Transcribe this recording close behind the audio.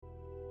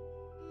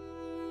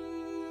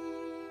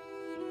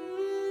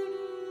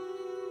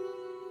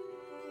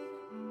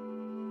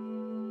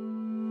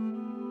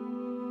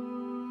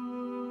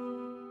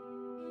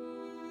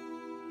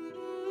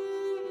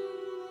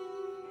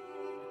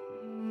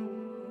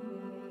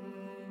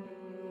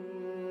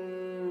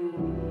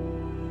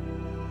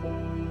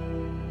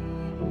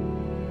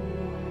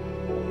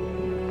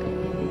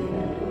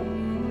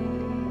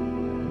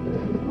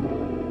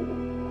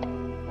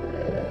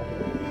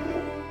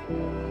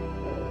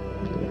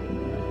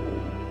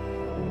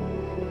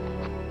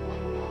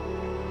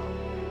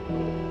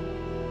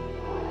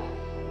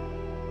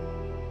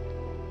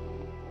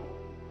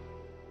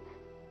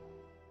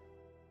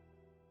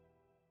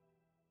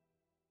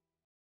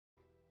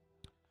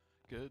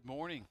Good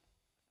morning.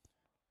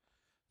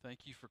 Thank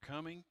you for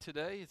coming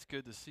today. It's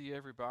good to see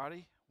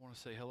everybody. I want to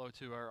say hello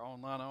to our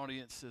online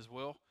audience as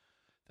well.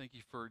 Thank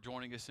you for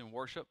joining us in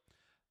worship.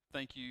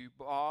 Thank you,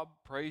 Bob,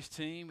 praise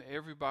team,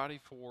 everybody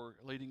for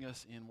leading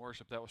us in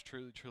worship. That was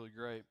truly, truly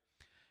great.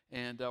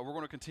 And we're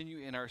going to continue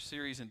in our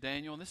series in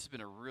Daniel. And this has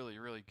been a really,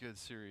 really good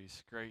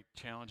series. Great,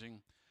 challenging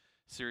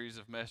series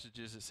of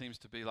messages. It seems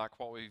to be like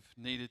what we've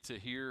needed to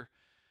hear.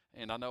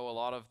 And I know a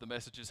lot of the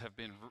messages have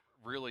been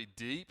really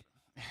deep.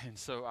 And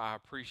so I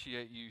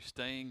appreciate you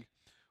staying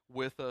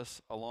with us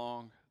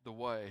along the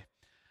way.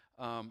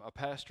 A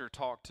pastor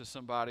talked to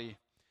somebody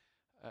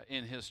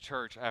in his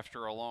church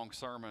after a long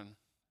sermon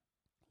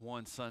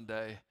one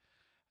Sunday,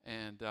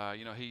 and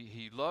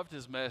he loved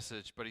his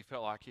message, but he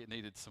felt like it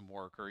needed some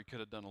work, or he could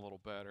have done a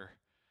little better.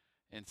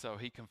 And so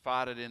he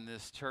confided in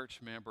this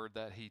church member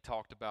that he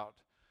talked about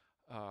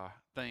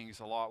things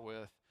a lot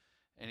with,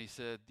 and he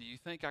said, "Do you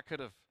think I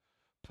could have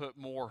put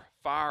more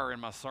fire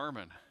in my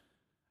sermon?"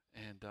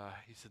 And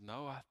he said,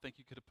 "No, I think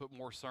you could have put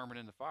more sermon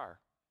in the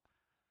fire."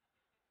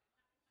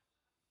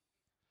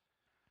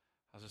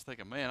 I was just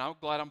thinking, man, I'm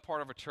glad I'm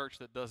part of a church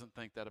that doesn't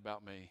think that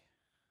about me.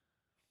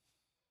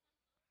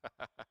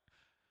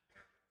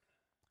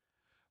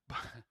 But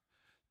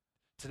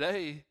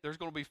today, there's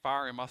going to be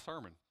fire in my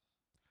sermon.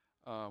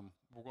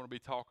 We're going to be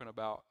talking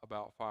about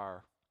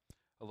fire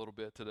a little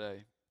bit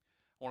today.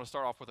 I want to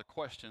start off with a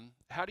question.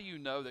 How do you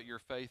know that your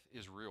faith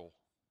is real?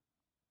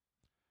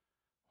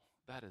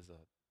 That is a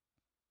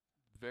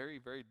very,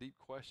 very deep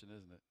question,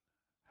 isn't it?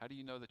 How do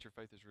you know that your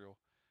faith is real?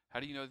 How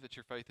do you know that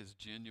your faith is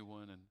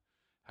genuine? And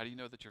how do you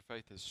know that your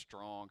faith is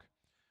strong?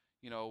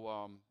 You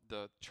know,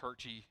 the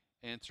churchy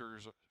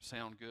answers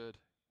sound good.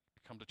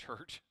 Come to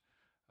church,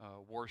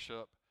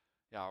 worship.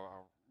 Yeah,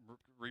 I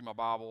read my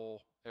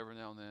Bible every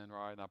now and then,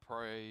 right? And I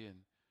pray and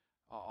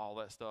all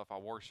that stuff. I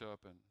worship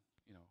and,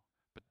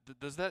 But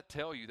does that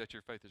tell you that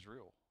your faith is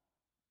real?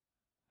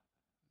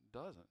 It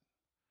doesn't.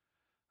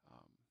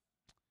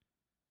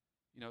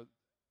 Um,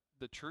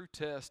 the true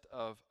test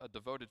of a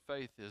devoted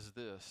faith is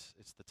this.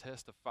 It's the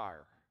test of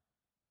fire.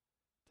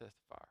 Test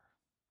of fire.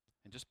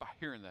 And just by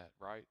hearing that,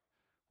 right,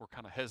 we're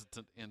kind of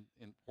hesitant in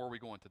where are we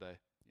going today,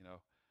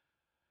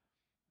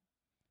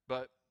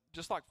 But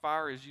just like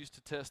fire is used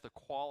to test the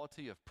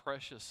quality of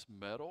precious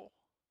metal,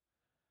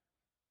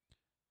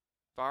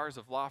 fires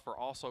of life are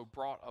also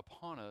brought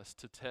upon us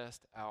to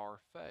test our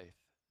faith.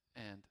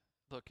 And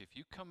look, if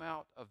you come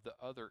out of the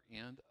other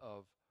end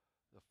of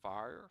the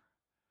fire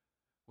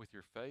with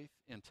your faith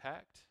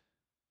intact,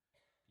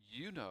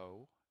 you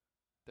know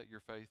that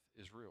your faith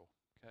is real,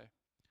 okay?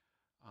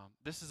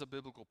 This is a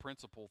biblical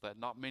principle that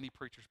not many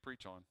preachers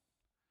preach on.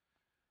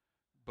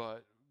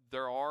 But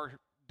there are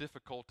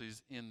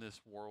difficulties in this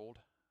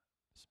world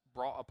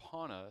brought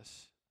upon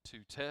us to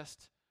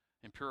test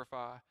and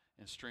purify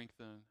and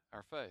strengthen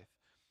our faith.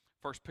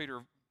 1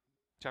 Peter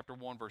chapter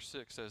 1, verse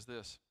 6 says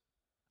this,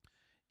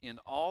 "In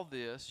all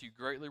this you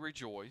greatly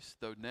rejoice,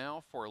 though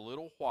now for a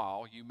little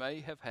while you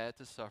may have had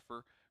to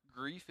suffer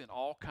grief in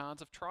all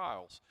kinds of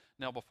trials."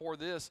 Now before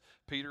this,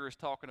 Peter is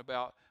talking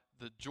about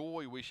the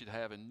joy we should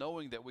have in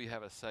knowing that we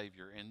have a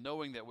Savior, and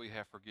knowing that we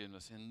have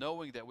forgiveness, and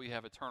knowing that we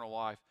have eternal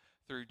life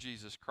through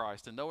Jesus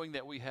Christ, and knowing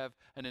that we have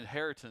an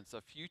inheritance,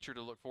 a future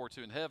to look forward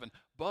to in heaven.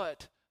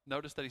 But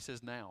notice that he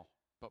says now,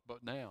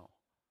 but now,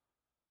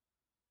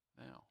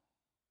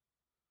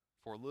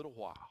 for a little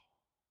while,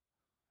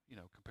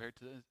 compared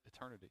to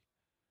eternity,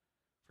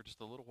 for just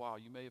a little while,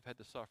 you may have had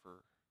to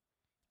suffer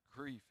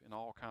grief in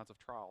all kinds of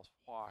trials.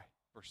 Why?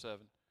 Verse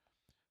 7,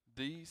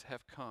 "These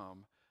have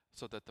come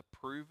so that the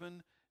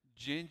proven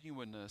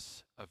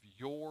genuineness of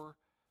your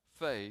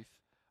faith,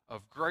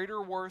 of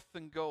greater worth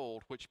than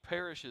gold, which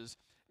perishes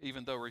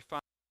even though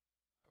refined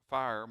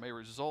fire, may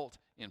result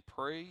in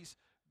praise,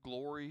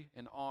 glory,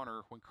 and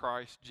honor when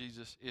Christ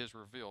Jesus is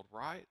revealed."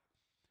 Right?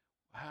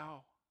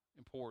 How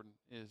important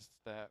is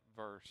that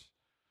verse?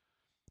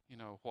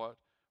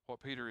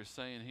 What Peter is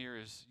saying here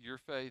is your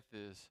faith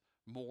is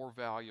more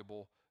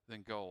valuable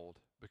than gold,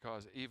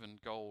 because even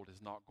gold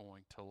is not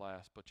going to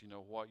last. But you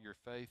know what? Your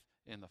faith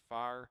in the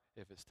fire,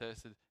 if it's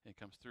tested and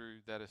comes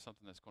through, that is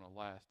something that's going to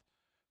last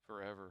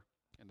forever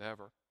and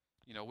ever.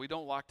 We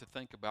don't like to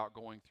think about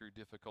going through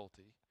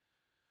difficulty,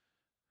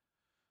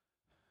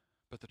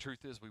 but the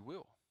truth is we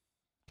will,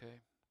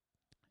 okay?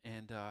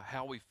 And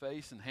how we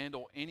face and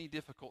handle any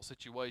difficult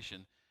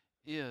situation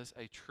is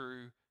a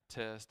true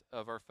test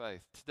of our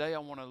faith. Today I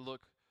want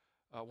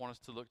us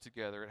to look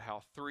together at how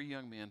 3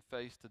 young men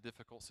faced a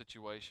difficult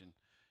situation.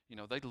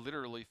 They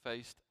literally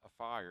faced a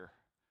fire,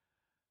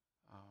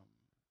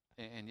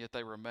 and yet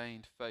they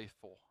remained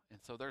faithful.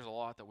 And so there's a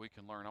lot that we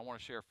can learn. I want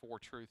to share 4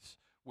 truths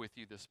with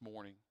you this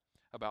morning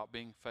about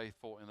being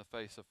faithful in the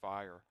face of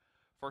fire.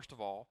 First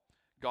of all,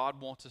 God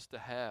wants us to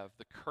have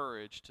the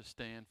courage to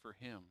stand for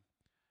Him.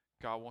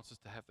 God wants us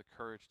to have the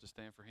courage to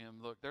stand for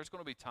Him. Look, there's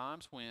going to be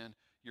times when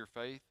your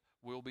faith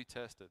will be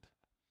tested.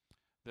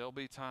 There'll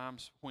be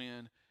times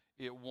when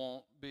it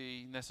won't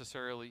be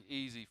necessarily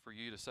easy for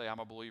you to say, "I'm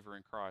a believer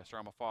in Christ," or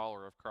 "I'm a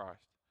follower of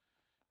Christ."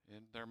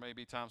 And there may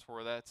be times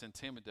where that's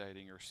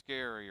intimidating or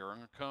scary or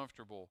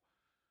uncomfortable,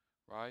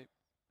 right?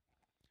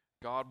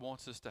 God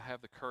wants us to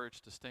have the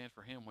courage to stand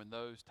for him when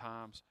those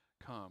times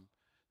come.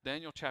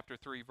 Daniel chapter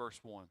 3, verse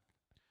 1.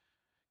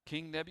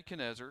 King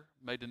Nebuchadnezzar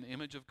made an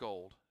image of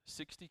gold,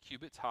 60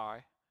 cubits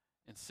high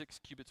and 6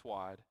 cubits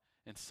wide,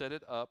 and set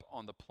it up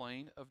on the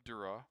plain of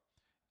Dura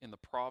in the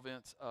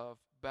province of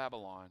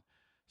Babylon.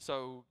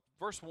 So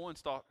verse 1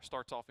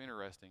 starts off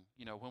interesting.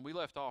 You know, when we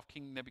left off,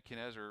 King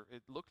Nebuchadnezzar,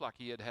 it looked like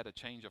he had had a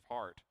change of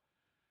heart.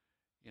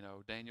 You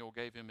know, Daniel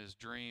gave him his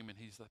dream, and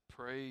he's like,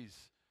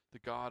 praise the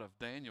God of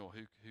Daniel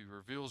who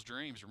reveals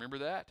dreams. Remember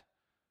that?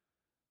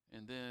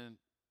 And then,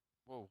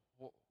 whoa,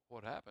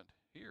 what happened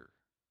here?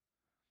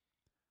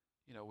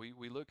 You know,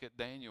 we look at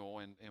Daniel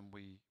and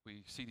we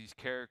see these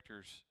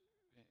characters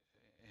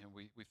and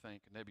we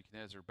think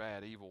Nebuchadnezzar,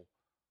 bad, evil,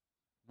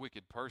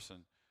 wicked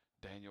person.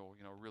 Daniel,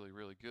 you know, really,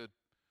 really good,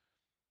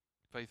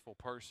 faithful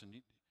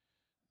person.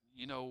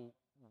 You know,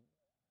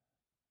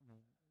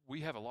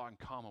 we have a lot in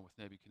common with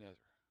Nebuchadnezzar.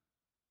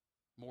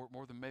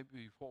 More than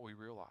maybe what we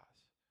realize.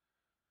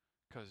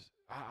 Because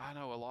I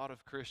know a lot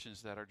of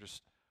Christians that are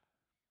just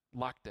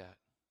like that,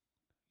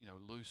 you know,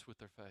 loose with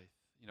their faith.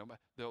 You know,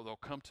 they'll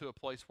come to a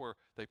place where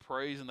they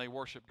praise and they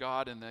worship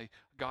God, and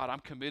God, I'm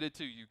committed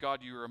to you.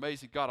 God, you are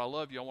amazing. God, I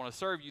love you. I want to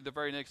serve you. The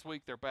very next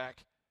week, they're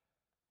back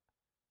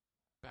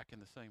in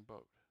the same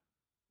boat,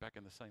 back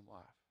in the same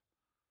life.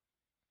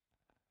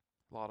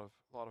 A lot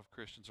of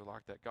Christians are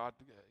like that. God,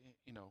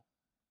 you know,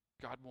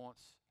 God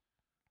wants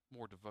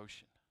more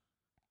devotion,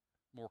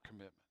 more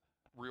commitment,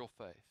 real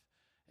faith.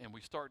 And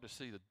we start to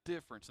see the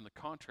difference and the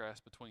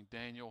contrast between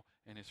Daniel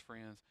and his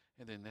friends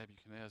and then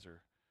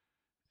Nebuchadnezzar.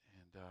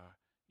 And,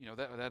 you know,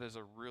 that is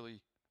a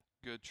really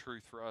good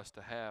truth for us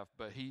to have.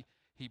 But he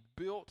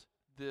built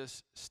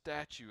this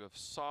statue of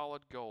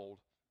solid gold,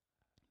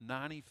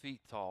 90 feet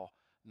tall,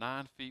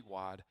 9 feet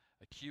wide.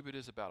 A cubit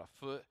is about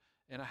 1.5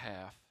 feet.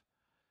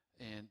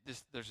 And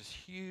there's this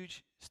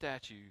huge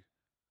statue,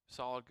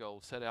 solid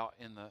gold, set out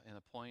in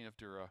the plain of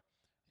Dura.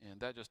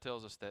 And that just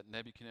tells us that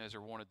Nebuchadnezzar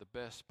wanted the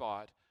best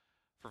spot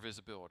for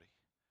visibility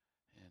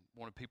and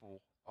wanted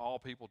all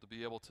people to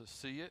be able to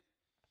see it.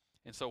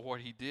 And so what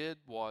he did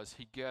was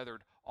he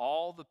gathered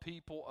all the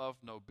people of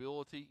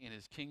nobility in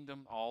his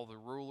kingdom, all the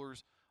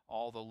rulers,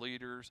 all the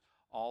leaders,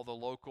 all the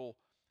local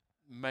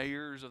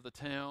mayors of the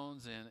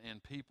towns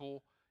and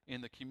people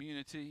in the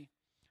community,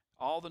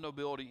 all the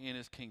nobility in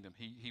his kingdom.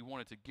 He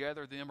wanted to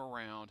gather them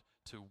around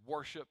to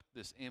worship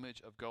this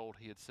image of gold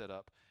he had set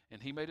up.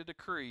 And he made a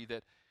decree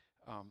that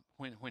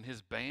when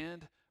his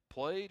band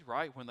played,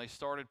 right, when they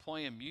started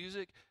playing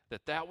music,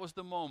 that was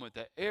the moment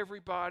that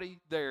everybody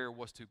there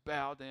was to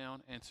bow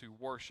down and to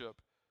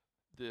worship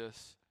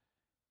this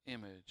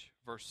image.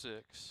 Verse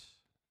 6,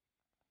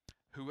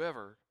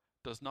 whoever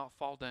does not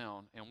fall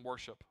down and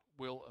worship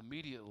will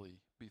immediately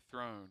be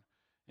thrown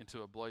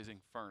into a blazing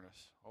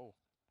furnace. Oh,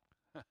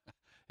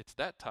 it's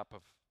that type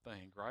of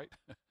thing, right?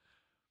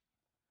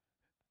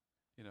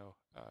 You know,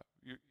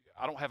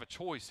 I don't have a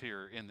choice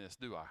here in this,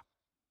 do I?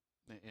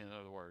 In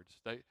other words,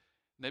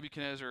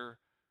 Nebuchadnezzar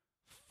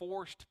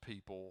forced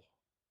people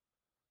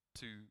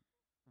to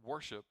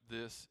worship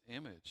this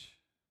image.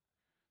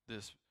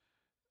 This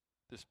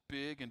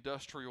big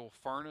industrial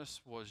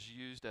furnace was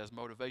used as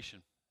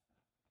motivation.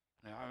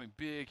 Now, I mean,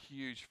 big,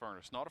 huge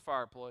furnace, not a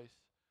fireplace,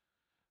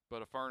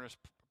 but a furnace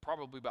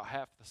probably about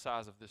half the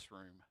size of this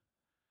room.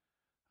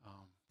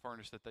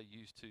 Furnace that they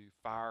used to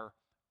fire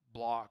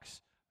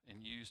blocks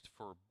and used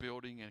for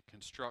building and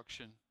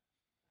construction.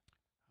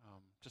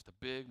 Just a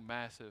big,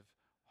 massive,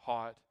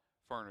 hot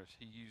furnace.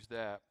 He used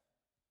that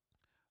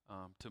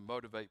to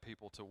motivate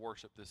people to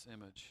worship this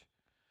image.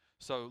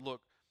 So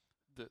look,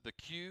 the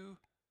cue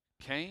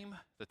came,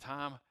 the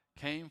time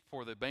came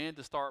for the band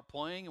to start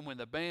playing, and when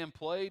the band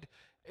played,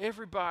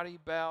 everybody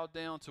bowed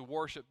down to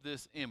worship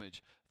this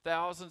image.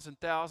 Thousands and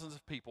thousands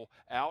of people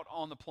out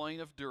on the plain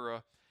of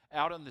Dura,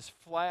 out in this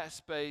flat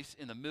space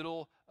in the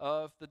middle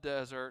of the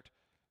desert.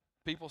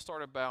 People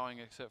started bowing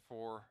except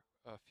for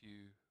a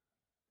few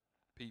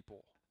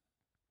people.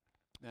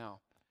 Now,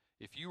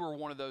 if you were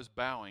one of those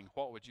bowing,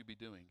 what would you be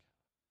doing?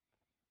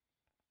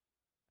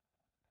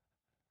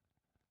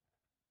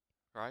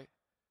 Right?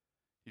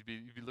 You'd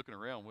be looking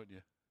around, wouldn't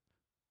you?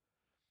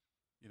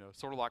 You know,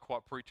 sort of like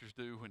what preachers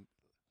do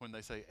when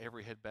they say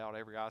every head bowed,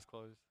 every eyes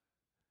closed.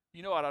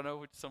 You know what I know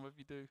what some of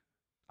you do?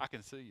 I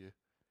can see you.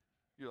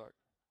 You're like,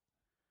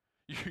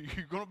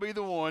 you're going to be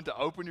the one to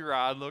open your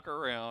eye and look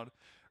around,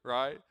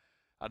 right?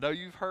 I know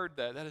you've heard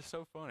that. That is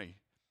so funny.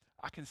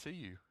 I can see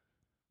you.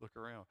 Look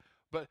around.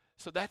 But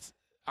so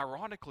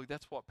ironically,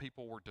 that's what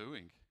people were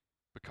doing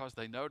because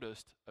they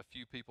noticed a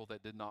few people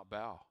that did not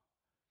bow.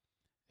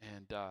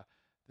 And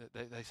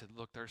they said,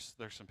 look, there's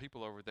some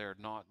people over there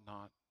not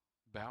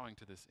bowing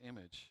to this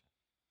image.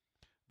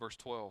 Verse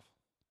 12,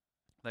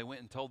 they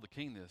went and told the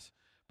king this,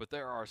 but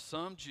there are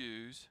some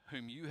Jews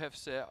whom you have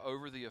set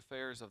over the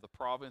affairs of the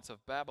province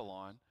of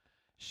Babylon,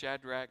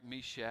 Shadrach,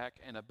 Meshach,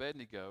 and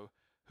Abednego,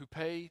 who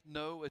pay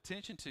no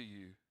attention to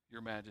you,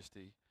 your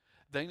majesty.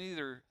 They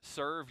neither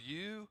serve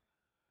you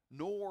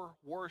nor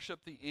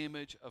worship the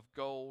image of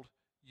gold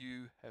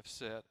you have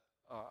set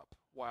up.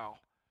 Wow.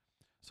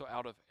 So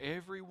out of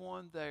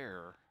everyone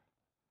there,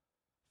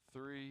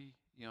 3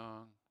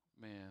 young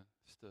men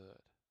stood.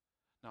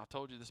 Now, I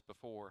told you this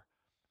before.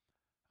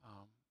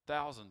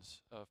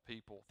 Thousands of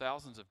people,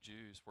 thousands of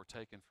Jews were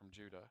taken from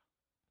Judah.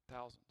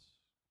 Thousands.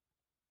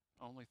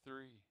 Only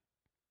 3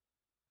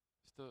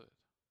 stood.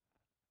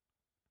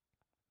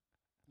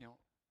 You know,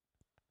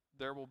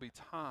 there will be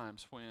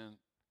times when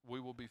we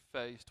will be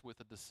faced with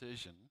a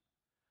decision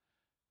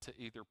to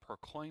either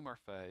proclaim our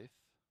faith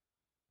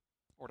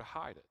or to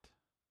hide it.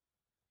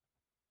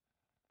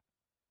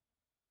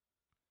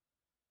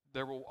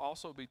 There will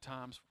also be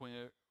times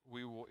when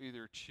we will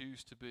either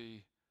choose to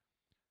be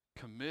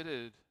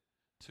committed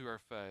to our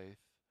faith,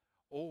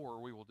 or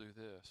we will do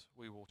this.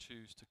 We will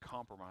choose to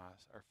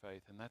compromise our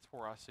faith. And that's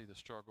where I see the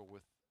struggle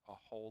with a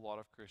whole lot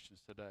of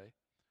Christians today,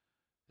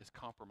 is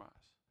compromise.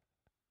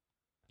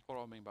 What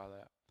do I mean by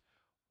that?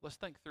 Let's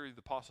think through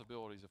the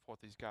possibilities of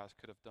what these guys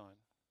could have done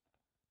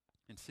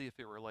and see if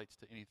it relates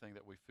to anything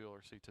that we feel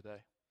or see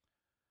today.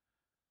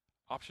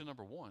 Option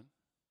number 1,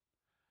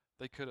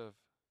 they could have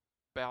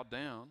bowed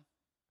down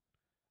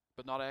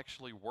but not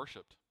actually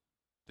worshiped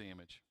the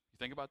image. You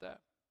think about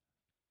that?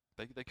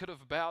 They could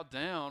have bowed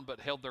down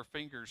but held their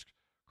fingers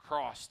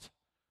crossed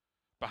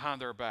behind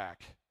their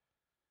back.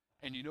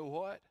 And you know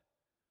what?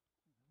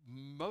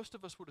 Most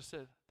of us would have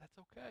said, that's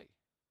okay,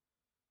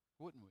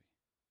 wouldn't we?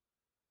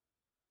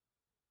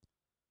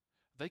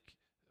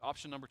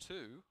 Option number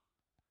 2,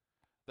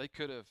 they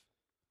could have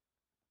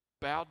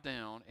bowed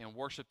down and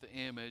worshiped the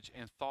image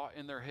and thought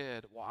in their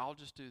head, well, I'll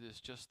just do this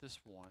just this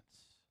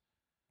once,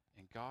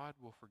 and God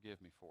will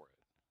forgive me for it.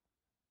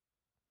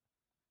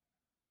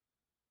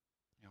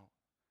 You know,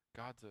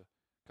 God's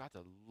a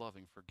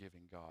loving,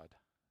 forgiving God.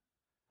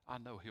 I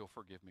know He'll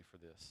forgive me for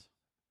this.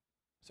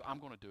 So I'm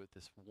going to do it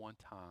this one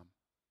time.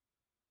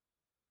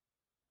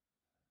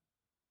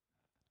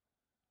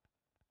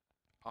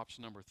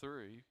 Option number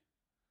 3,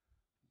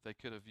 they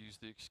could have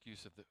used the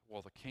excuse of,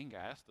 the king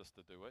asked us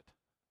to do it.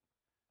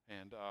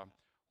 And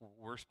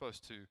we're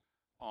supposed to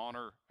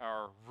honor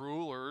our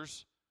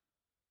rulers.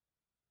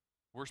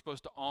 We're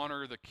supposed to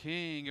honor the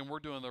king, and we're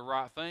doing the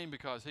right thing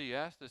because he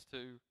asked us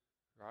to,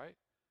 right?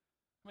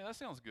 I mean, that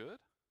sounds good.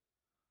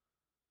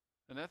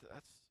 And that's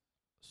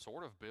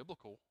sort of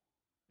biblical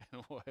in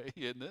a way,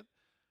 isn't it?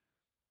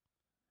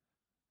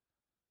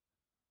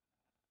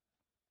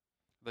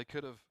 They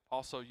could have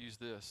also used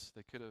this.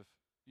 They could have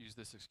used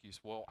this excuse.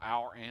 Well,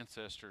 our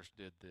ancestors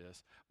did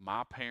this.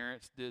 My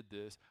parents did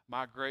this.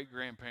 My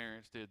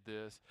great-grandparents did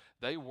this.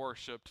 They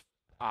worshiped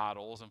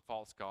idols and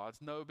false gods.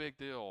 No big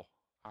deal.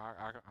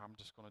 I'm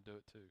just going to do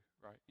it too,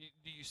 right?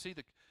 Do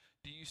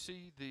you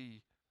see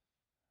the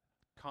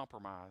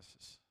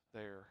compromises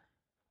there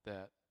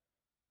that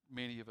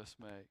many of us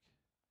make?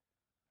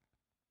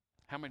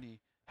 How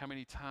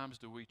many times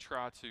do we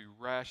try to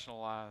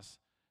rationalize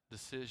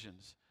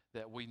decisions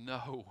that we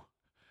know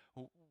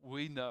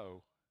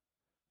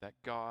that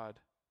God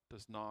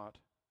does not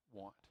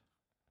want?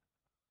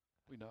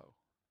 We know.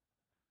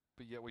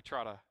 But yet we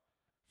try to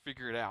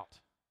figure it out.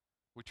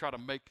 We try to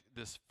make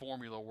this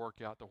formula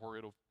work out to where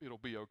it'll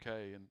be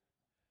okay. And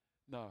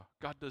no,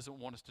 God doesn't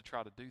want us to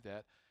try to do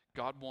that.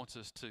 God wants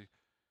us to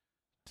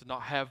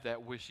not have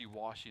that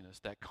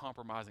wishy-washiness, that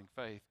compromising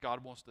faith.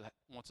 God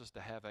wants us to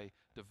have a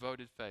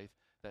devoted faith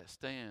that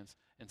stands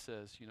and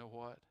says, you know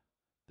what?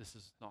 This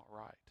is not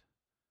right.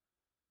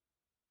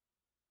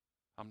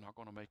 I'm not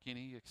going to make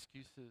any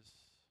excuses.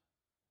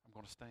 I'm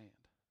going to stand.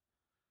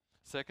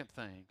 Second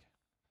thing,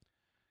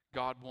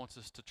 God wants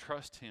us to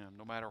trust Him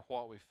no matter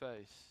what we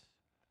face.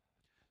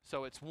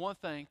 So it's one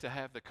thing to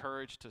have the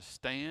courage to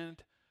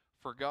stand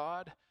for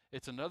God.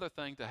 It's another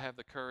thing to have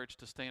the courage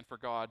to stand for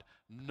God,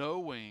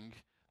 knowing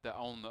that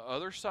on the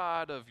other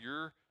side of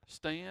your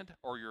stand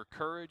or your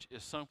courage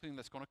is something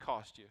that's going to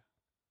cost you,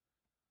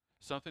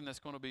 something that's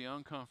going to be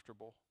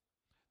uncomfortable.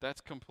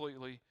 That's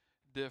completely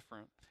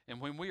different.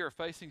 And when we are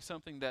facing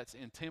something that's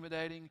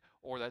intimidating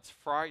or that's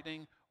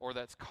frightening or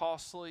that's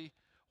costly,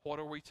 what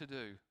are we to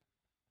do?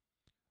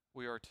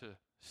 We are to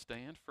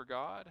stand for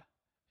God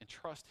and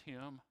trust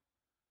Him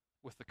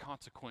with the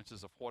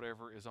consequences of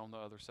whatever is on the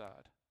other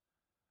side.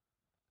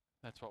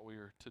 That's what we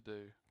are to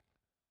do.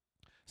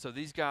 So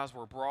these guys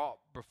were brought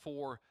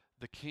before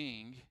the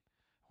king,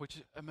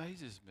 which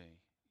amazes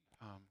me.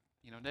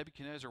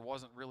 Nebuchadnezzar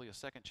wasn't really a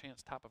second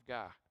chance type of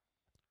guy.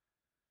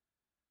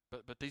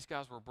 But these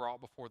guys were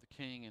brought before the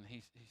king, and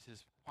he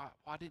says,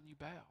 why didn't you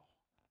bow?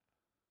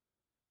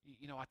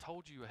 I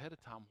told you ahead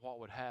of time what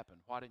would happen.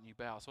 Why didn't you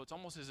bow? So it's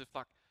almost as if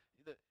like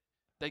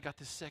they got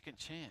this second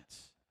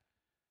chance.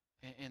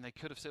 And they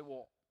could have said,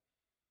 well,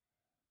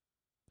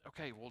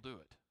 okay, we'll do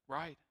it,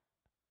 right?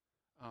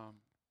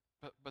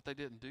 But they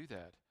didn't do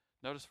that.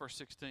 Notice verse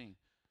 16.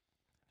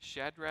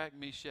 Shadrach,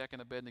 Meshach,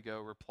 and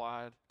Abednego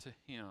replied to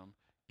him,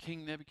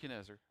 King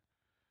Nebuchadnezzar,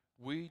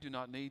 we do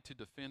not need to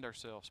defend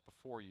ourselves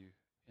before you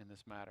in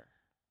this matter.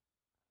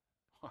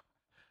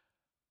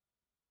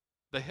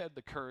 They had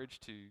the courage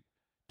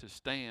to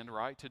stand,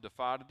 right? To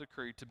defy the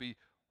decree, to be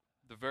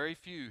The very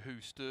few who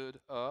stood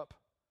up,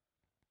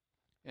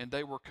 and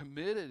they were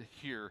committed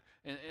here.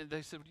 And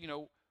they said,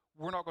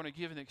 we're not going to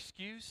give an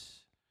excuse.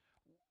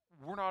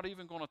 We're not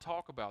even going to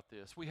talk about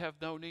this. We have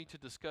no need to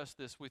discuss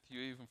this with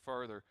you even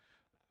further.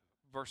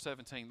 Verse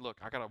 17, look,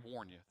 I got to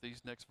warn you.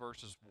 These next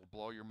verses will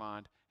blow your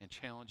mind and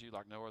challenge you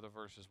like no other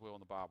verses will in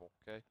the Bible,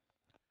 okay?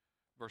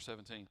 Verse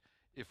 17,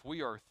 if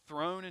we are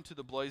thrown into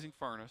the blazing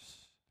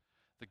furnace,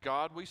 the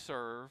God we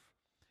serve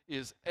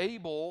is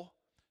able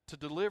to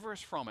deliver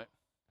us from it.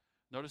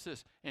 Notice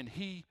this, and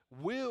he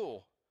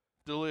will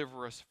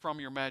deliver us from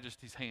your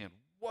majesty's hand.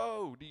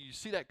 Whoa, do you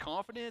see that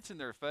confidence in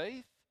their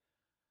faith?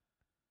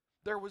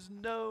 There was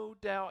no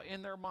doubt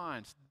in their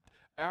minds.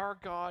 Our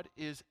God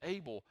is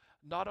able.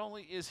 Not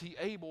only is he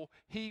able,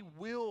 he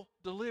will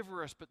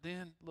deliver us. But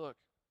then, look,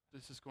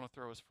 this is going to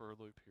throw us for a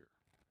loop here.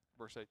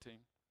 Verse 18.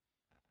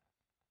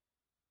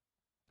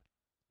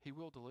 He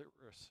will deliver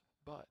us,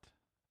 but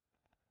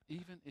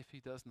even if he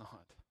does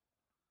not,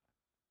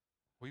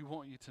 we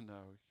want you to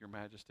know, your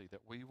majesty,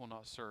 that we will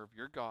not serve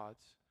your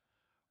gods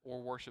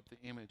or worship the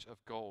image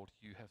of gold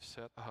you have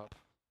set up.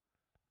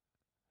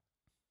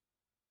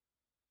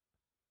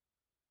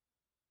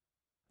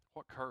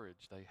 What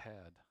courage they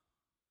had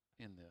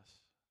in this.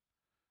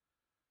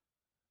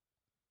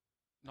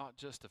 Not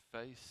just to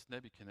face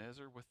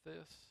Nebuchadnezzar with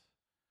this,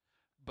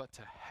 but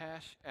to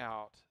hash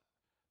out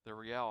the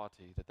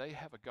reality that they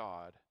have a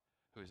God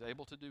who is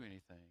able to do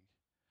anything,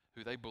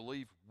 who they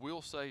believe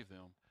will save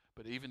them,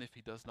 but even if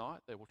he does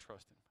not, they will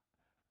trust him.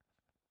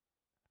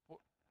 Well,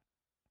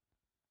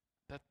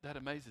 that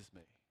amazes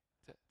me,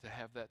 to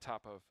have that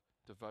type of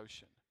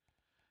devotion.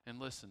 And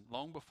listen,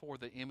 long before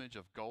the image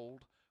of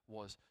gold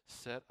was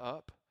set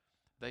up,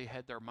 they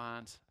had their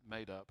minds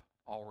made up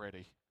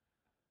already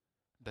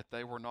that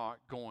they were not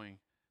going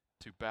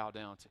to bow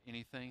down to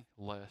anything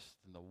less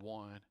than the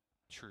one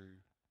true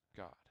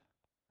God.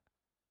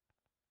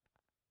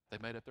 They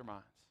made up their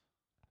minds.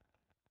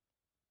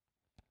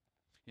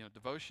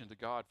 Devotion to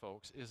God,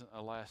 folks, isn't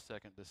a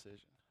last-second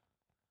decision.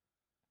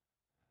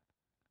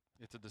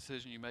 It's a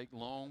decision you make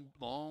long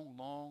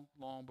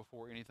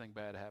before anything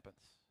bad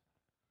happens.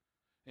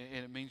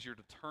 And it means you're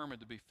determined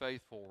to be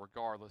faithful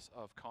regardless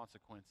of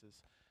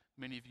consequences.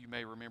 Many of you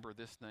may remember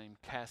this name,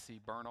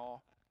 Cassie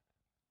Bernall.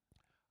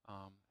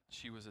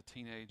 She was a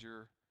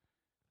teenager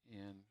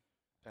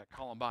at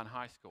Columbine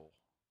High School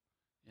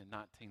in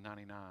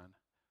 1999.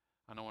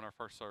 I know in our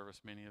first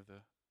service, many of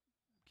the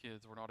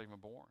kids were not even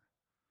born.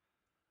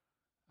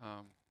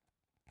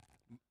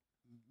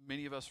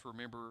 Many of us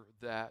remember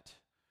that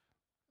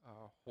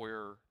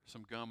where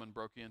some gunmen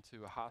broke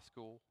into a high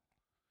school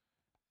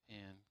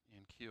and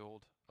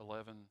killed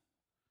 11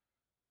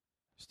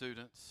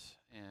 students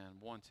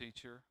and one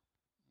teacher.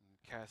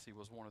 And Cassie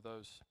was one of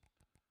those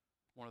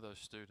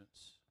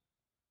students.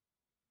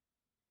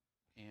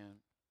 And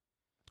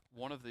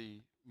one of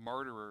the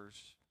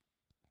murderers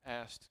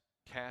asked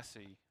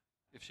Cassie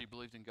if she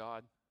believed in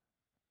God,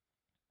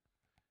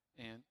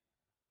 and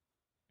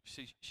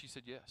she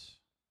said yes.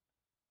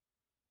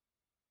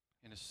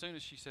 And as soon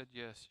as she said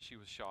yes, she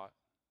was shot.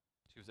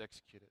 She was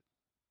executed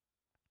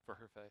for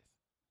her faith.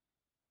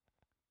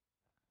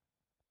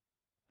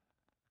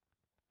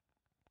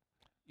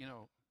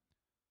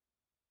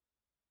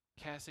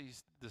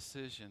 Cassie's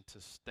decision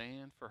to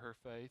stand for her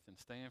faith and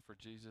stand for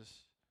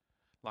Jesus,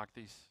 like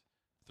these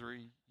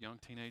 3 young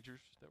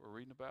teenagers that we're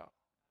reading about,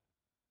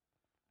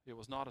 it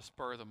was not a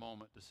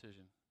spur-of-the-moment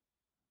decision.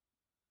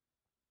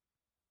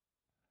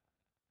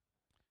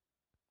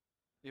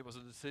 It was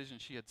a decision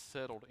she had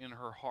settled in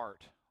her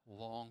heart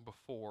long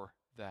before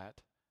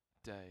that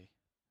day.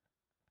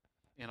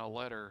 In a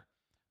letter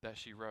that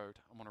she wrote,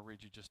 I'm going to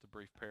read you just a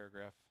brief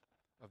paragraph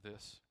of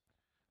this.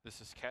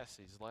 This is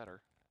Cassie's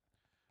letter.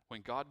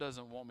 When God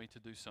doesn't want me to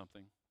do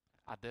something,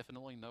 I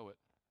definitely know it.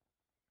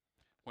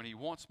 When he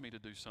wants me to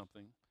do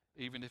something,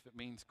 even if it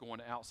means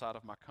going outside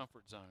of my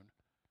comfort zone,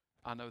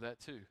 I know that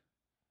too.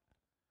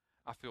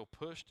 I feel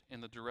pushed in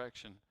the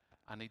direction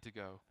I need to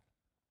go.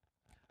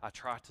 I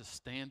try to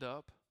stand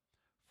up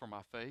for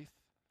my faith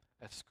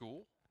at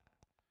school.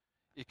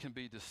 It can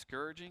be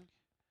discouraging,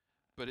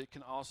 but it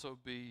can also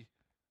be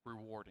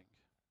rewarding.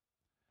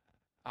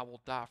 I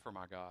will die for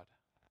my God.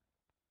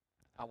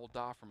 I will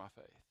die for my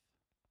faith.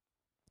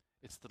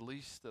 It's the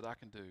least that I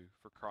can do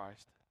for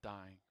Christ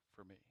dying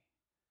for me.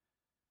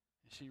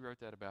 And she wrote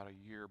that about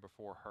a year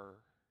before her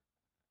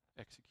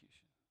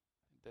execution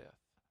and death,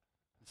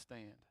 and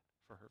stand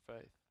for her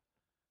faith.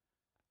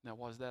 Now,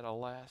 was that a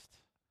last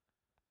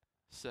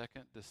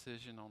second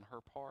decision on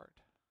her part?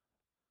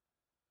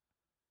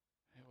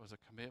 It was a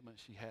commitment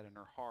she had in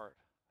her heart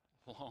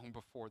long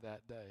before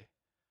that day.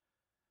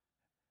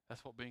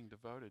 That's what being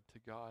devoted to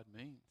God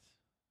means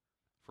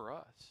for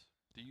us.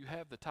 Do you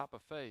have the type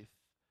of faith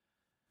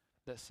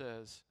that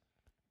says,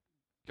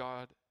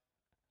 God,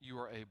 you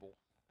are able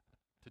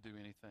to do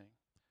anything.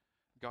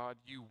 God,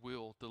 you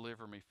will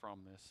deliver me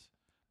from this.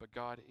 But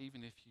God,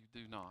 even if you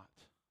do not,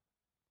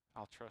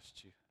 I'll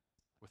trust you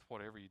with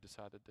whatever you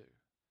decide to do.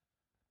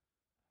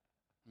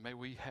 May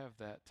we have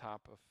that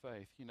type of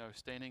faith.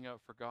 Standing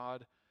up for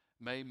God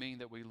may mean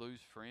that we lose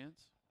friends.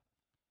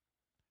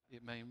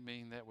 It may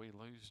mean that we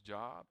lose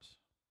jobs.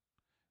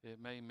 It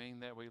may mean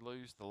that we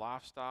lose the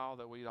lifestyle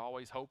that we'd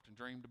always hoped and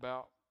dreamed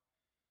about.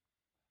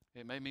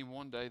 It may mean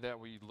one day that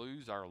we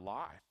lose our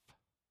life.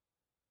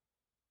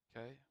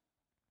 Okay?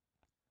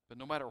 But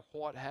no matter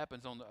what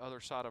happens on the other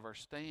side of our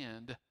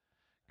stand,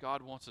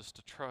 God wants us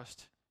to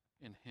trust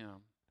in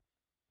Him.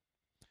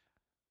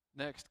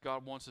 Next,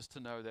 God wants us to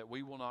know that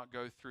we will not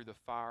go through the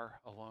fire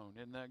alone.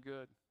 Isn't that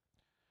good?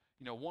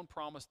 You know, one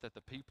promise that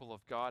the people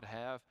of God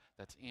have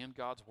that's in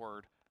God's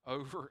Word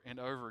over and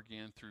over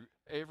again through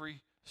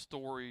every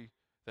story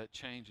that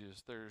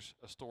changes, there's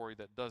a story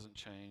that doesn't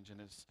change, and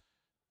it's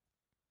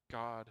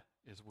God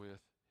is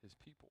with His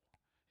people.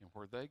 And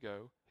where they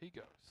go, He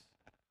goes.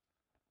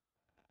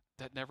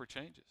 That never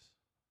changes.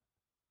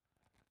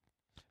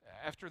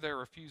 After their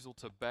refusal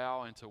to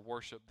bow and to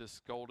worship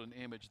this golden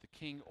image, the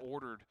king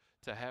ordered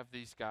to have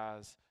these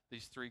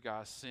three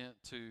guys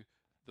sent to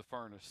the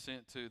furnace,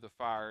 sent to the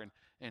fire,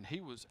 and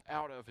he was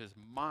out of his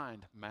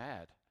mind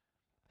mad.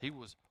 He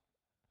was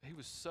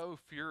so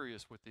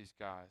furious with these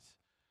guys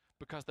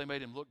because they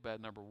made him look bad,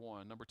 number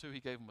one. Number two, he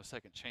gave them a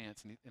second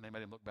chance, and they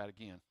made him look bad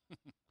again.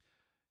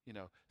 You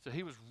know, so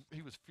he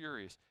was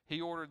furious.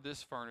 He ordered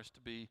this furnace to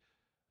be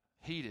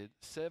heated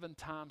 7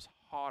 times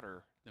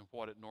hotter than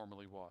what it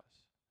normally was.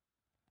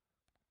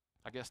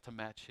 I guess to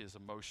match his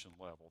emotion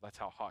level. That's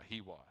how hot he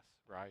was,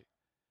 right?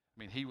 I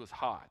mean, he was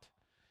hot.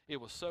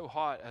 It was so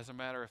hot, as a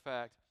matter of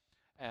fact,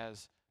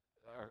 as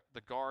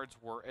the guards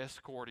were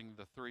escorting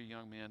the 3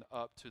 young men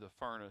up to the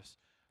furnace.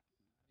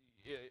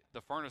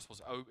 The furnace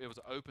was an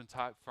open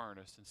type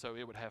furnace, and so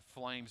it would have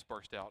flames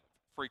burst out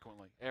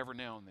frequently, every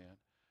now and then.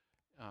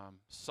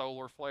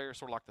 Solar flares,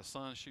 sort of like the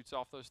sun shoots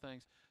off those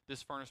things.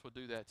 This furnace would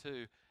do that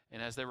too.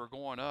 And as they were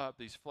going up,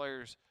 these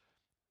flares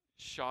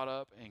shot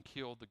up and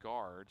killed the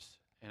guards.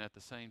 And at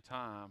the same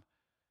time,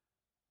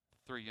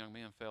 3 young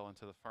men fell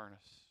into the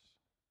furnace.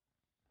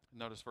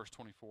 Notice verse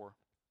 24.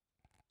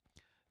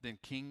 Then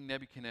King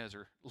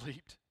Nebuchadnezzar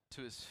leaped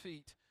to his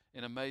feet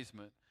in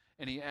amazement,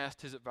 and he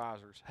asked his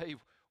advisors, "Hey,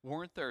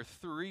 weren't there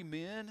 3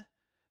 men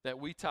that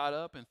we tied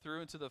up and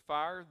threw into the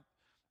fire?"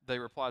 They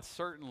replied,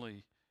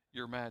 "Certainly,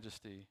 Your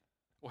Majesty."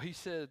 Well, he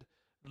said,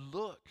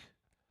 "Look,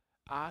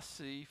 I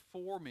see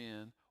 4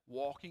 men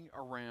walking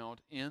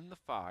around in the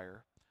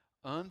fire,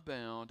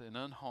 unbound and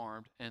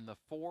unharmed, and the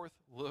 4th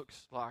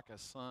looks like a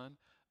son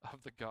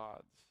of the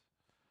gods."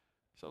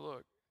 So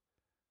look,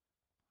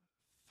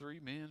 3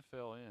 men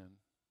fell in,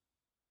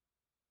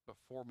 but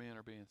 4 men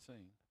are being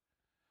seen.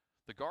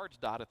 The guards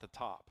died at the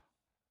top.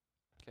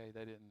 Okay,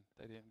 they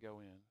didn't go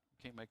in.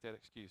 You can't make that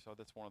excuse. Oh,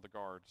 that's one of the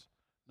guards.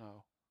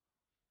 No.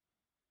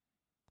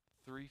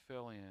 3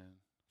 fell in,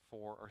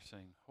 4 are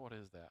seen. What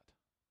is that?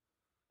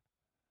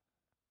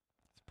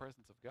 It's the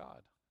presence of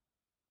God.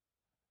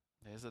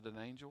 Is it an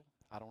angel?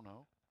 I don't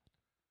know.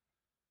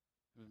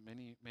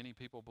 Many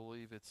people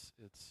believe it's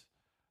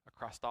a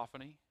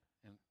Christophany,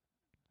 and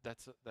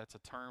that's a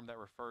term that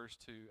refers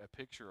to a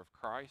picture of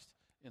Christ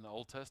in the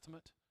Old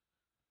Testament.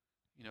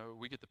 You know,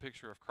 we get the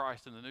picture of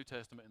Christ in the New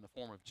Testament in the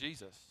form of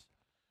Jesus,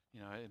 you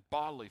know, in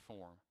bodily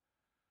form.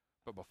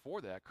 But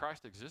before that,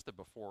 Christ existed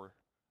before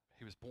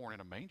He was born in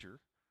a manger.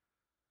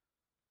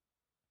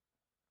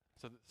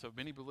 So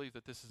many believe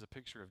that this is a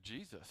picture of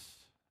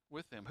Jesus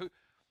with them.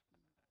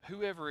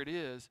 Whoever it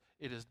is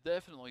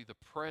definitely the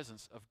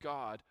presence of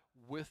God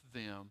with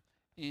them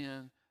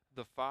in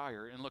the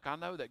fire. And look, I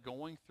know that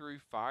going through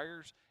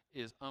fires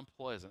is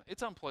unpleasant.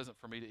 It's unpleasant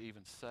for me to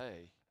even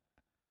say.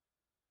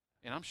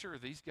 And I'm sure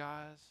these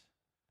guys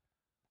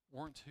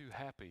weren't too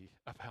happy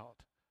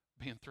about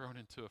being thrown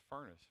into a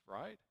furnace,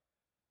 right?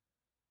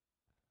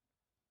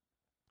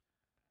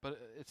 But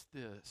it's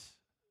this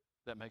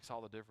that makes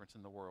all the difference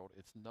in the world.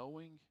 It's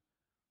knowing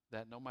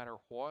that no matter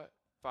what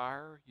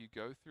fire you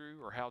go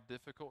through, or how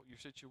difficult your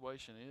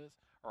situation is,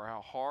 or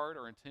how hard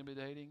or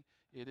intimidating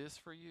it is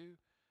for you,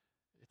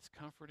 it's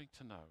comforting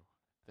to know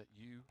that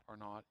you are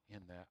not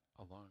in that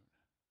alone.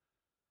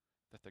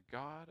 That the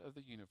God of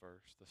the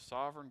universe, the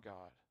sovereign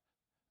God,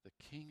 the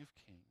King of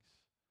Kings,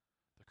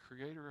 the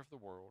creator of the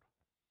world,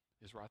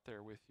 is right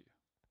there with you.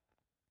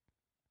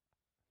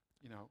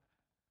 You know,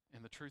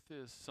 and the truth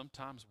is,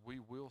 sometimes we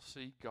will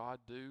see God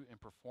do and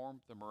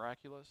perform the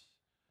miraculous,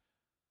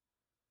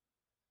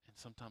 and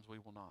sometimes we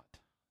will not.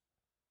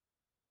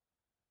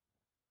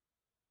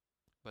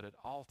 But at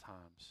all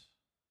times,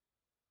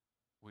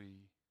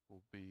 we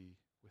will be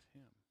with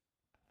Him.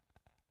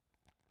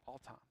 All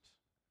times.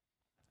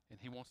 And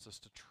He wants us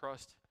to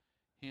trust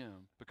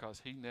Him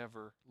because He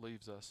never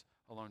leaves us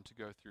alone to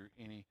go through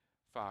any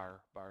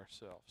fire by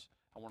ourselves.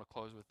 I want to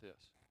close with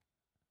this.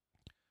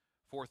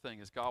 4th thing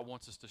is, God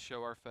wants us to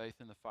show our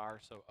faith in the fire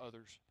so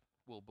others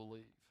will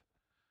believe.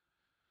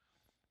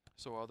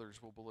 So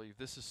others will believe.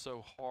 This is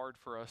so hard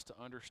for us to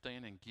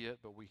understand and get,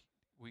 but we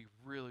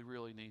really,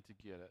 really need to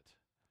get it.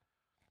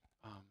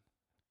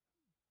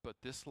 But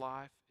this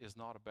life is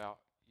not about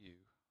you.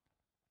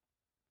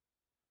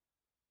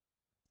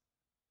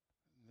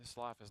 This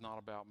life is not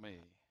about me.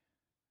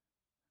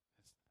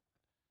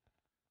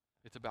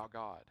 It's about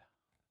God.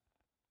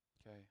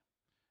 Okay.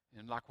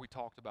 And like we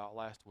talked about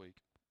last week,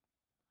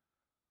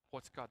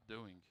 what's God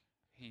doing?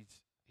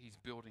 He's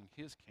building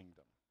his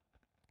kingdom.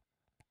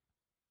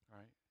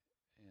 Right?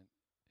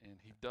 And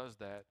he does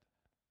that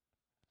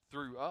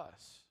through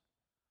us.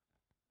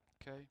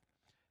 Okay?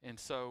 And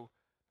so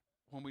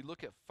when we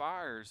look at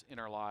fires in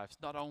our lives,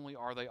 not only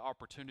are they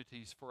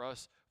opportunities for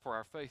us, for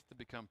our faith to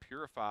become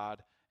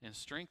purified and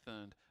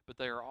strengthened, but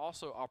they are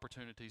also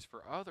opportunities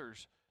for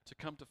others to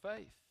come to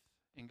faith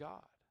in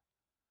God.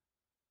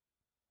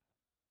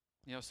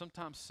 You know,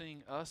 sometimes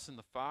seeing us in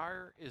the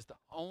fire is the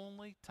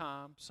only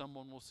time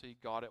someone will see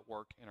God at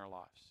work in our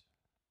lives.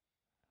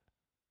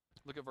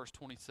 Look at verse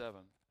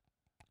 27.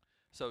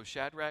 So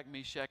Shadrach,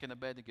 Meshach, and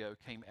Abednego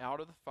came out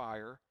of the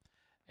fire,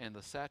 and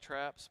the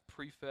satraps,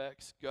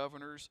 prefects,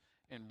 governors,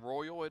 and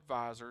royal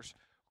advisors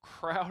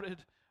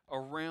crowded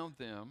around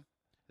them.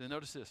 Then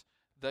notice this.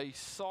 They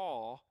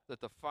saw that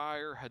the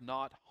fire had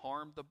not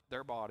harmed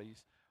their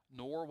bodies,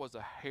 nor was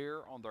a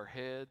hair on their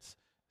heads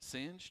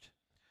singed.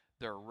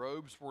 Their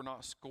robes were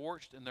not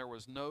scorched, and there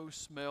was no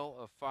smell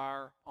of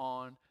fire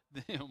on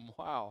them.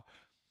 Wow.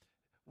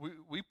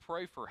 We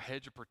pray for a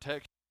hedge of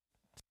protection.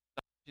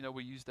 You know,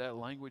 we use that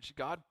language.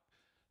 God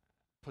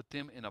put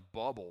them in a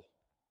bubble,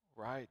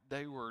 right?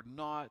 They were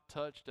not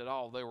touched at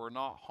all. They were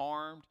not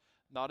harmed,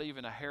 not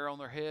even a hair on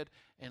their head.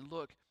 And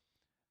look,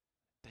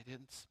 they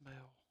didn't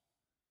smell.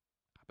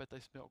 I bet they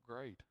smelled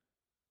great,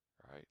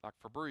 right? Like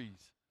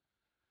Febreze.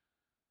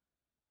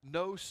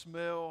 No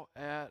smell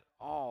at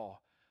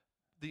all.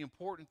 The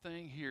important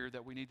thing here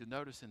that we need to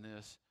notice in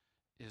this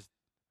is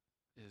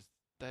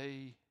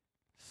they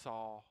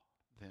saw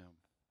them.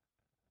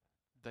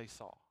 They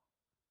saw.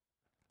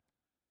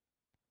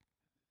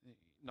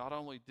 Not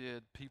only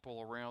did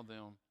people around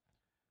them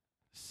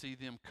see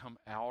them come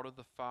out of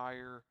the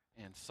fire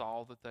and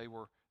saw that they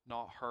were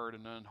not hurt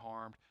and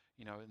unharmed,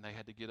 you know, and they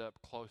had to get up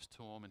close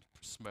to them and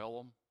smell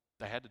them.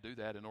 They had to do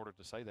that in order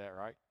to say that,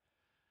 right?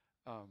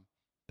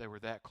 They were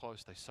that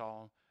close. They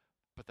saw them,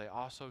 but they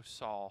also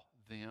saw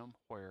them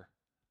where?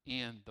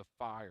 In the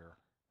fire.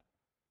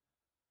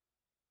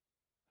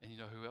 And you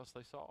know who else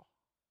they saw?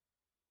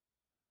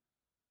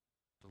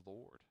 The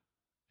Lord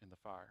in the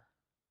fire.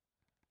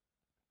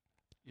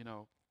 You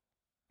know,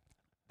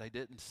 they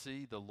didn't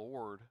see the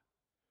Lord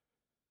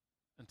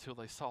until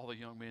they saw the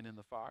young men in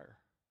the fire.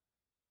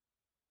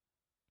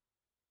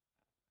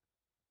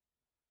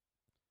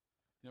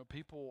 You know,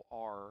 people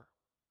are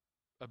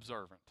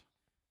observant.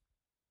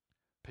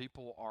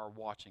 People are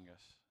watching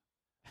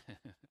us.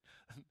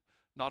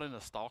 Not in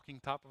a stalking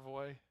type of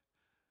way.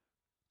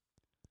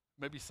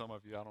 Maybe some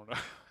of you, I don't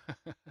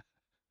know.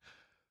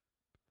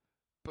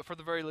 But for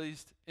the very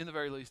least, in the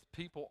very least,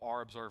 people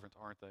are observant,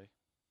 aren't they?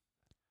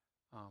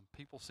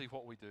 People see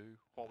what we do,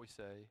 what we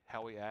say,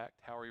 how we act,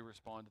 how we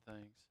respond to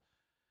things.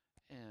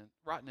 And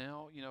right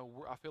now, you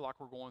know, I feel like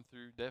we're going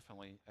through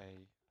definitely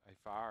a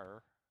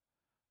fire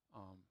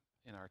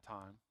in our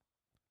time.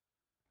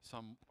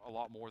 Some a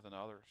lot more than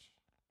others.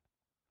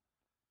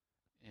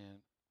 And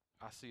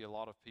I see a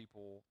lot of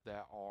people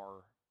that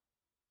are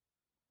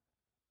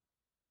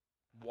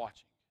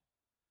watching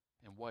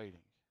and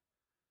waiting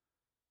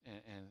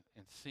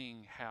and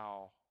seeing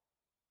how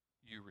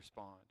you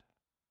respond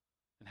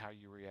and how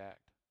you react.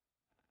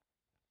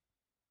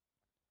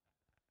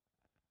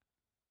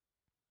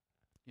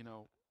 You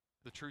know,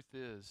 the truth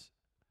is,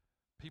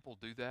 people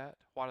do that.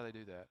 Why do they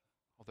do that?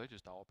 Well, they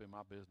just all up in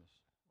my business,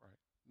 right?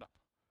 No.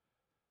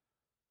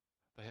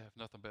 They have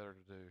nothing better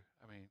to do.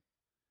 I mean,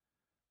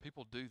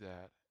 people do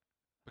that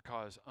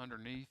because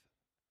underneath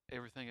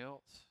everything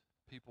else,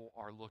 people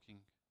are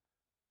looking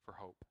for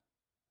hope.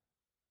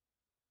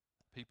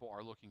 People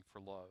are looking for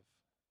love.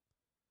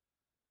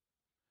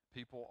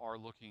 People are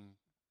looking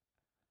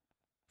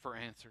for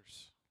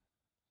answers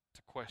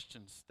to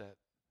questions that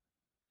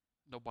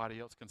nobody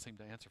else can seem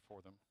to answer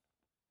for them.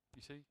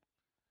 You see?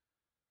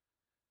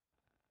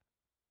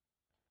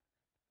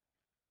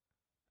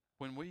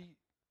 When we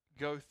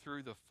go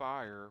through the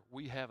fire,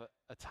 we have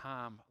a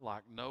time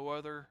like no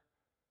other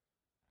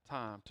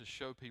time to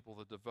show people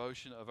the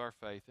devotion of our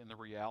faith and the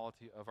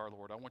reality of our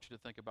Lord. I want you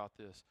to think about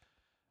this.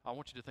 I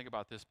want you to think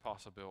about this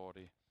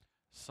possibility.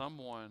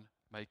 Someone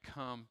may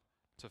come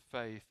to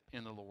faith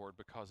in the Lord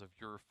because of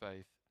your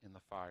faith in the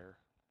fire.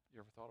 You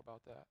ever thought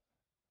about that?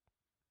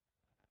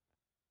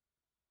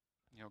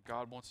 You know,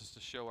 God wants us to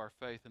show our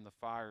faith in the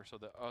fire so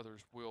that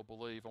others will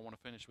believe. I want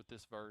to finish with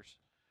this verse,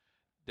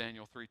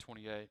 Daniel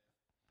 3:28.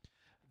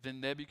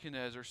 Then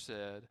Nebuchadnezzar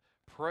said,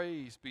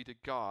 "Praise be to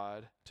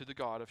God, to the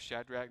God of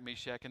Shadrach,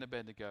 Meshach, and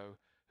Abednego,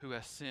 who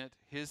has sent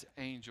his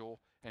angel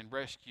and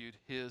rescued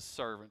his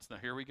servants." Now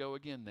here we go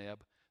again,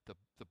 Neb.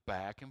 The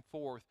back and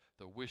forth,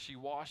 the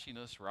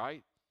wishy-washiness,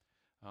 right?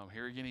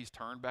 Here again, he's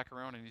turned back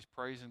around and he's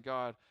praising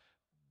God.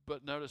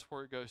 But notice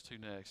where it goes to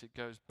next. It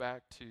goes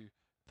back to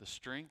the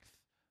strength,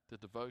 the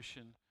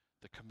devotion,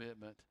 the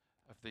commitment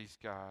of these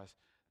guys.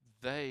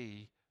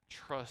 They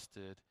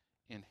trusted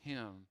in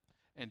him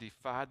and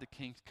defied the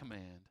king's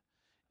command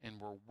and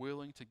were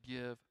willing to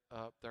give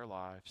up their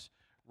lives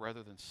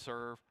rather than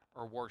serve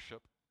or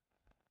worship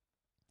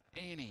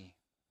any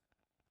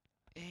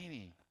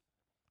any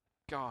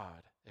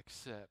God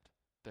except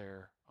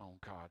their own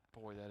God.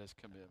 Boy, that is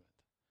commitment.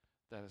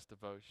 That is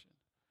devotion.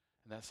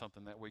 And that's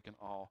something that we can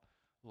all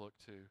look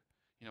to.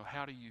 You know,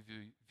 how do you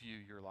view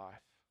your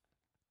life?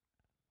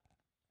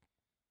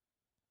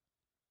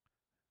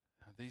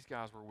 These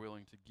guys were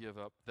willing to give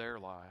up their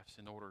lives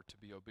in order to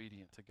be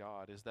obedient to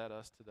God. Is that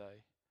us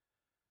today?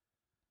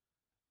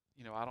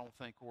 You know, I don't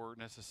think we're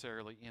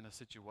necessarily in a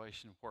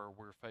situation where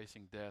we're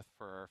facing death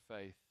for our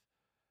faith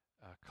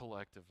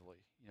collectively.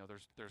 You know,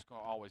 there's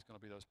always going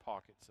to be those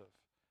pockets of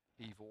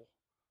evil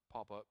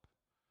pop up.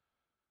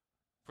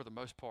 For the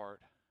most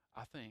part,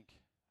 I think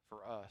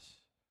for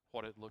us,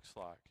 what it looks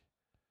like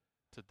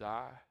to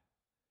die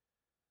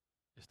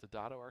is to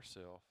die to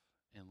ourselves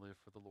and live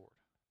for the Lord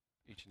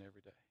each and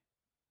every day.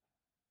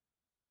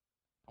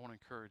 I want to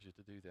encourage you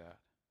to do that.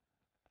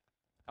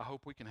 I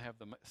hope we can have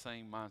the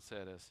same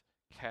mindset as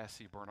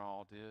Cassie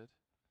Bernal did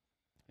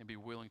and be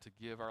willing to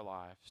give our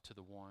lives to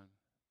the one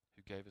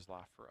who gave his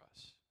life for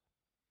us.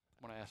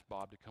 I'm going to ask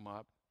Bob to come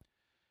up,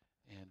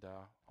 and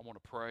I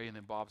want to pray, and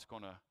then Bob's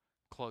going to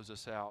close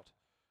us out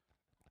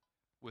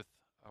with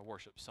a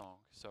worship song.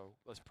 So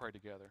let's pray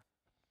together.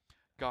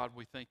 God,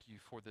 we thank you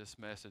for this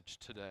message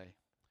today.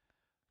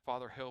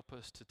 Father, help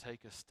us to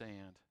take a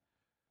stand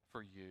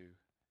for you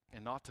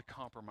and not to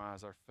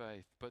compromise our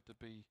faith, but to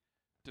be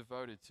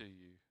devoted to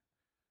you.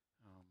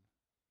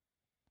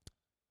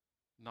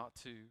 Not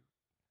to,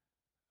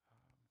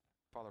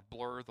 Father,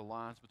 blur the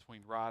lines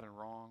between right and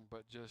wrong,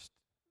 but just,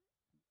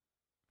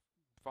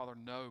 Father,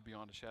 know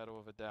beyond a shadow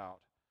of a doubt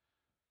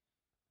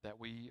that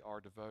we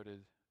are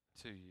devoted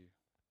to you.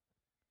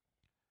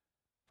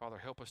 Father,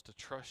 help us to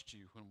trust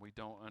you when we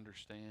don't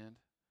understand.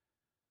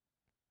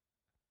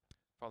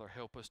 Father,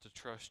 help us to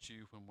trust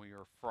you when we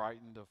are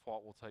frightened of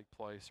what will take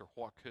place or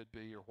what could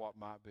be or what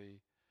might be.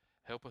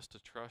 Help us to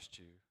trust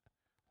you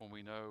when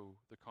we know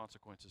the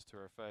consequences to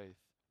our faith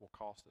will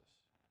cost us.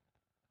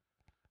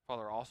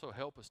 Father, also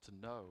help us to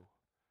know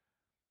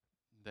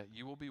that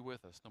you will be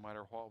with us no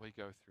matter what we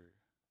go through.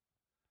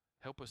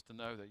 Help us to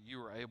know that you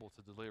are able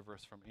to deliver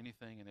us from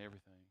anything and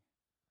everything.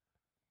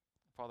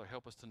 Father,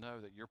 help us to know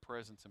that your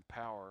presence and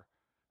power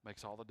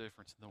makes all the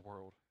difference in the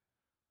world.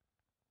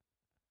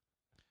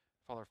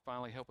 Father,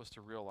 finally help us to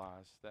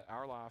realize that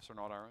our lives are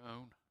not our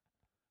own.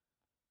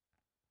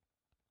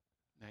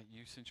 That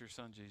you sent your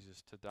son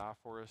Jesus to die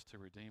for us, to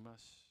redeem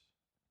us,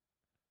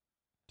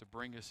 to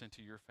bring us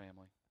into your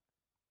family.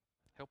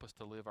 Help us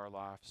to live our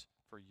lives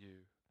for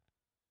you.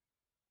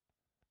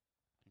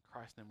 In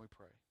Christ's name we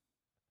pray.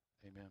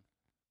 Amen.